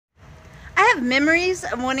have memories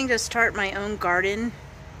of wanting to start my own garden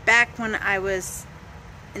back when I was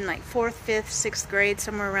in like 4th, 5th, 6th grade,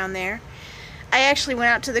 somewhere around there. I actually went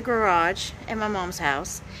out to the garage at my mom's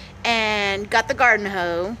house and got the garden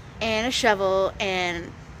hoe and a shovel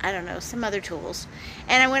and I don't know, some other tools.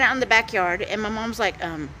 And I went out in the backyard and my mom's like,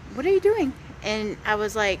 what are you doing? And I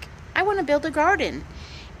was like, I want to build a garden.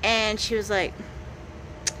 And she was like,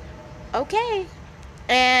 okay.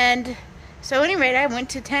 And so at any rate, I went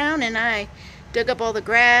to town and I dug up all the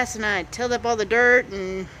grass and I tilled up all the dirt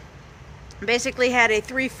and basically had a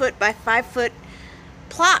 3-foot by 5-foot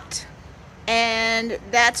plot. And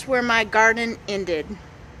that's where my garden ended.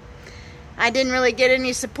 I didn't really get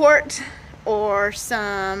any support or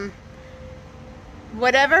some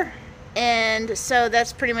whatever, and so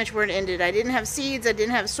that's pretty much where it ended. I didn't have seeds, I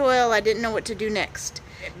didn't have soil, I didn't know what to do next.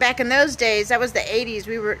 Back in those days, that was the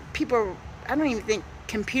 80s, I don't even think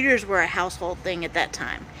computers were a household thing at that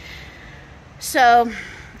time. So, at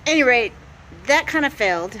any rate, that kind of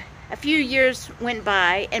failed. A few years went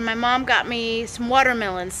by and my mom got me some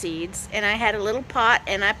watermelon seeds, and I had a little pot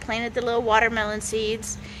and I planted the little watermelon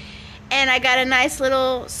seeds, and I got a nice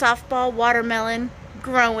little softball watermelon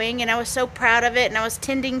growing, and I was so proud of it, and I was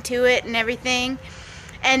tending to it and everything.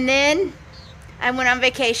 And then I went on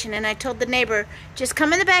vacation and I told the neighbor, just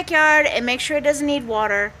come in the backyard and make sure it doesn't need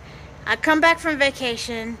water. I come back from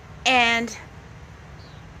vacation and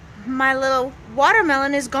my little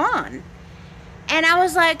watermelon is gone. And I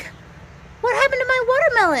was like, what happened to my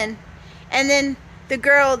watermelon? And then the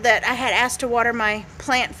girl that I had asked to water my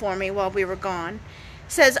plant for me while we were gone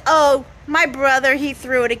says, oh, my brother, he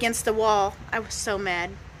threw it against the wall. I was so mad.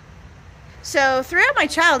 So throughout my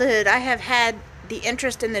childhood, I have had the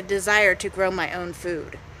interest and the desire to grow my own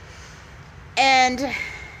food. And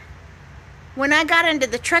when I got into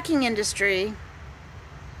the trucking industry,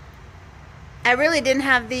 I really didn't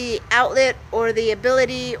have the outlet or the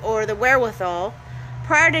ability or the wherewithal.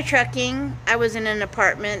 Prior to trucking, I was in an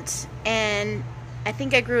apartment and I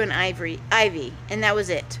think I grew an ivy, and that was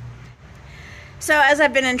it. So as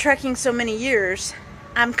I've been in trucking so many years,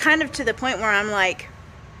 I'm kind of to the point where I'm like,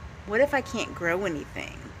 what if I can't grow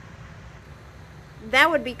anything? That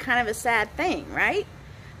would be kind of a sad thing, right?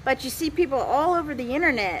 But you see people all over the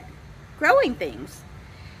internet growing things.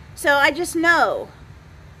 So I just know,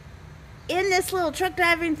 in this little truck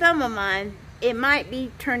driving thumb of mine, it might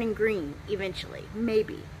be turning green eventually,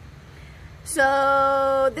 maybe.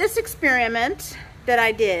 So this experiment that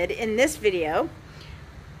I did in this video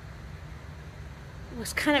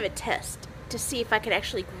was kind of a test to see if I could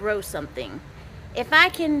actually grow something. If I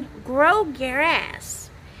can grow grass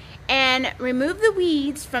and remove the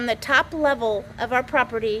weeds from the top level of our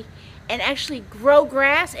property and actually grow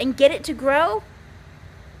grass and get it to grow,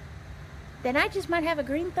 then I just might have a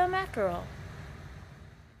green thumb after all.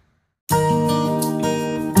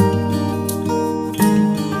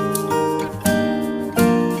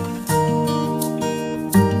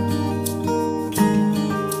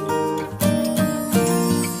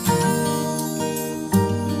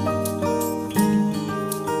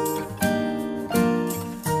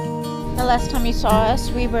 Last time you saw us,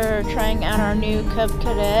 we were trying out our new Cub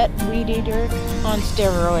Cadet weed eater on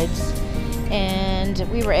steroids, and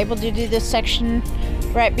we were able to do this section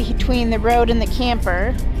right between the road and the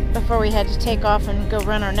camper before we had to take off and go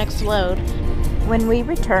run our next load. When we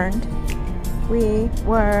returned, we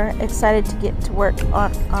were excited to get to work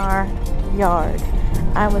on our yard.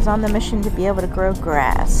 I was on the mission to be able to grow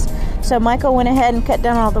grass. So Michael went ahead and cut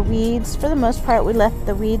down all the weeds. For the most part, we left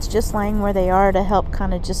the weeds just lying where they are to help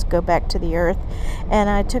kind of just go back to the earth. And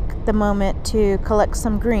I took the moment to collect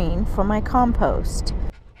some green for my compost.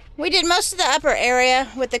 We did most of the upper area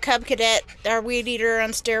with the Cub Cadet, our weed eater on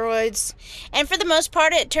steroids. And for the most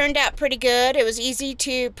part, it turned out pretty good. It was easy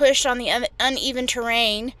to push on the uneven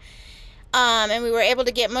terrain. And we were able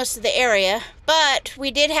to get most of the area, but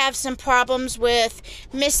we did have some problems with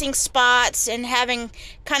missing spots and having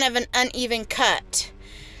kind of an uneven cut.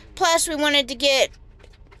 Plus, we wanted to get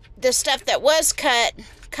the stuff that was cut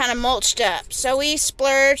kind of mulched up. So we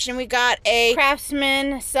splurged and we got a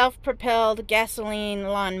Craftsman self-propelled gasoline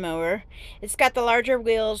lawnmower. It's got the larger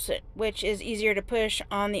wheels, which is easier to push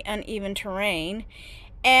on the uneven terrain.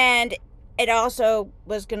 And it also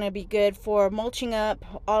was going to be good for mulching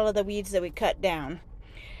up all of the weeds that we cut down.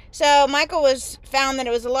 So Michael found that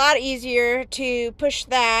it was a lot easier to push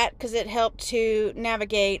that because it helped to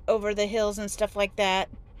navigate over the hills and stuff like that.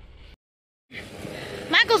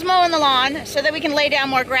 Michael's mowing the lawn so that we can lay down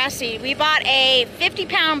more grass seed. We bought a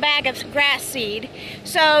 50-pound bag of grass seed.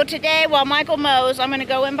 So today, while Michael mows, I'm going to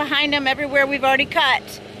go in behind him everywhere we've already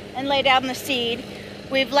cut and lay down the seed.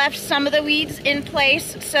 We've left some of the weeds in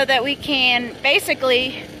place so that we can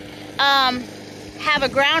basically have a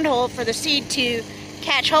ground hole for the seed to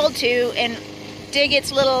catch hold to and dig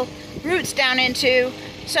its little roots down into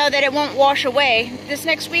so that it won't wash away. This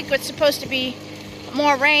next week it's supposed to be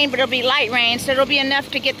more rain, but it'll be light rain, so it'll be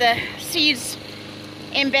enough to get the seeds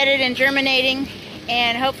embedded and germinating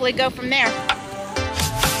and hopefully go from there.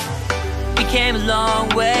 We came a long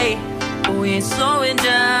way, but we ain't slowing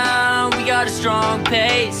down. We got a strong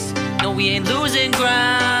pace, no, we ain't losing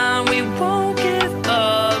ground. We won't give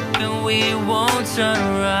up and we won't turn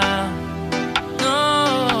around.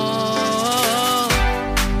 No,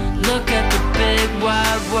 look at the big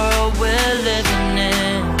wide world we're living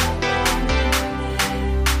in.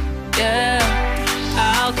 Yeah,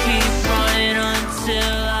 I'll keep running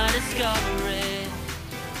until I discover it.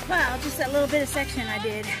 Well, just that little bit of section I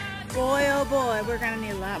did. Boy, oh boy, we're gonna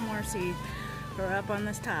need a lot more seed for up on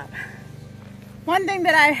this top. One thing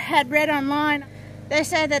that I had read online, they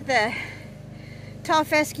said that the tall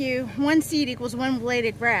fescue, one seed equals one blade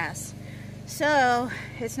of grass. So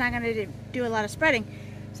it's not gonna do a lot of spreading.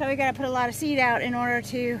 So we gotta put a lot of seed out in order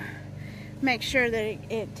to make sure that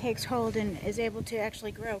it takes hold and is able to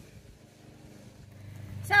actually grow.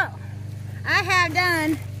 So I have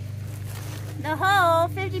done the whole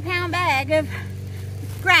 50-pound bag of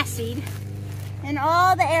grass seed in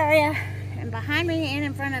all the area and behind me and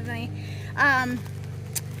in front of me,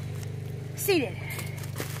 seeded.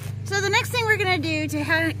 So the next thing we're gonna do to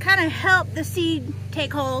kind of help the seed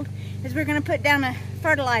take hold is we're gonna put down a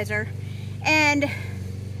fertilizer. And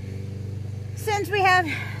since we have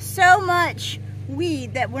so much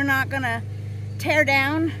weed that we're not gonna tear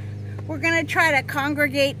down, we're gonna try to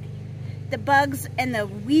congregate the bugs and the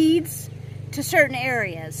weeds to certain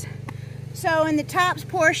areas. So in the tops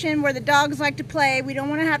portion where the dogs like to play, we don't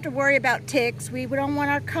want to have to worry about ticks. We don't want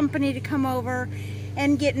our company to come over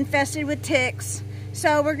and get infested with ticks.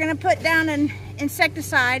 So we're going to put down an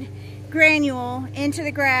insecticide granule into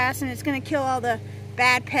the grass, and it's going to kill all the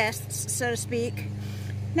bad pests, so to speak.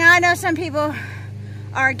 Now I know some people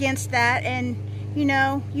are against that, and you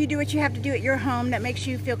know, you do what you have to do at your home that makes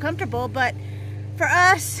you feel comfortable, but for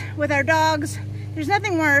us, with our dogs, there's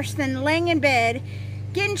nothing worse than laying in bed,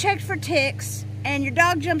 getting checked for ticks, and your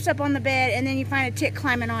dog jumps up on the bed and then you find a tick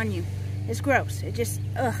climbing on you. It's gross. It just,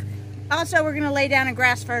 ugh. Also, we're gonna lay down a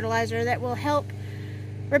grass fertilizer that will help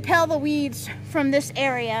repel the weeds from this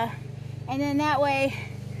area. And then that way,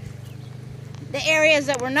 the areas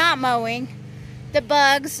that we're not mowing, the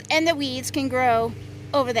bugs and the weeds can grow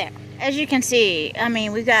over there. As you can see, I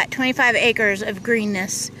mean, we've got 25 acres of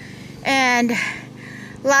greenness and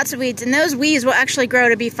lots of weeds. And those weeds will actually grow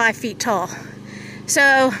to be 5 feet tall.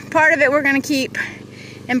 So part of it we're going to keep,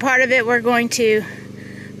 and part of it we're going to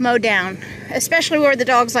mow down. Especially where the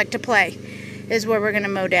dogs like to play is where we're going to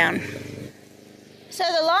mow down. So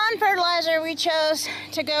the lawn fertilizer we chose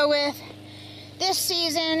to go with this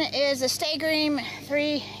season is the Sta-Green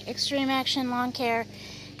 3 Extreme Action Lawn Care.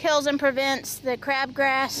 Kills and prevents the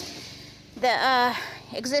crabgrass, the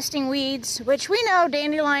existing weeds, which we know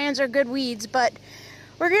dandelions are good weeds, but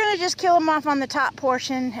we're going to just kill them off on the top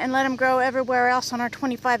portion and let them grow everywhere else on our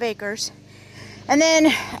 25 acres. And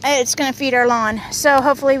then it's going to feed our lawn. So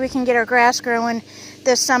hopefully we can get our grass growing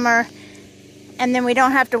this summer, and then we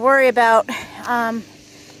don't have to worry about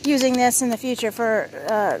using this in the future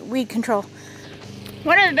for weed control.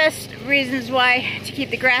 One of the best reasons why to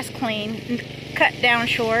keep the grass clean and cut down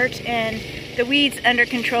short and the weeds under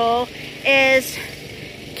control is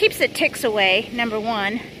keeps the ticks away, number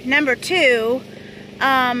one. Number two,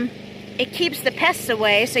 it keeps the pests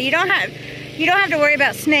away, so you don't have to worry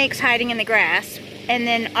about snakes hiding in the grass, and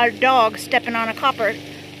then our dog stepping on a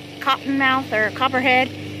cottonmouth or copperhead,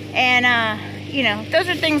 and you know, those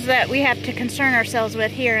are things that we have to concern ourselves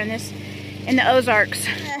with here in the Ozarks.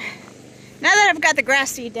 Now that I've got the grass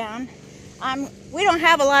seed down, we don't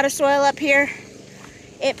have a lot of soil up here.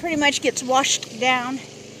 It pretty much gets washed down,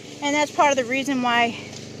 and that's part of the reason why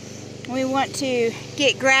we want to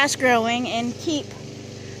get grass growing and keep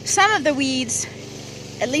some of the weeds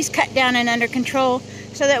at least cut down and under control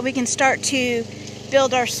so that we can start to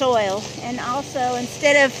build our soil. And also,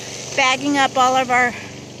 instead of bagging up all of our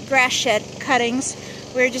grass shed cuttings,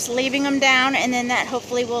 we're just leaving them down, and then that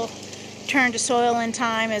hopefully will turn to soil in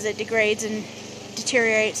time as it degrades and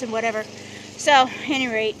deteriorates and whatever. So, at any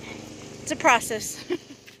rate, it's a process.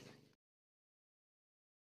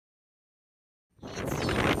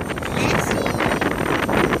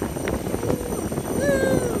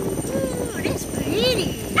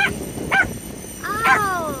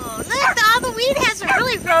 Weed hasn't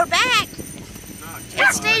really grown back.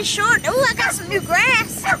 It stays short. Oh, I got some new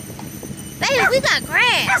grass. They Baby, we got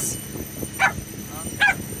grass.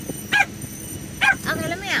 Okay,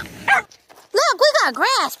 let me out. Look, we got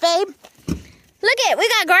grass, babe. Look it, we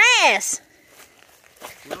got grass.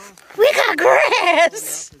 We got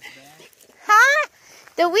grass. Huh?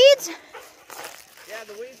 The weeds? Yeah,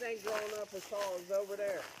 the weeds ain't growing up as tall as over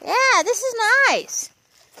there. Yeah, this is nice.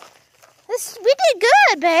 We did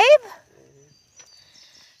good, babe.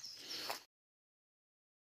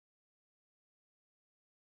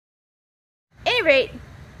 At any rate,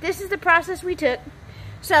 this is the process we took.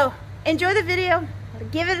 So, enjoy the video.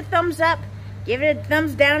 Give it a thumbs up. Give it a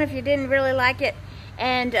thumbs down if you didn't really like it.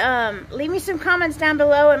 And leave me some comments down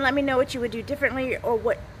below and let me know what you would do differently or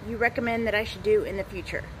what you recommend that I should do in the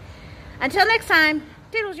future. Until next time,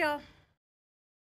 toodles, y'all.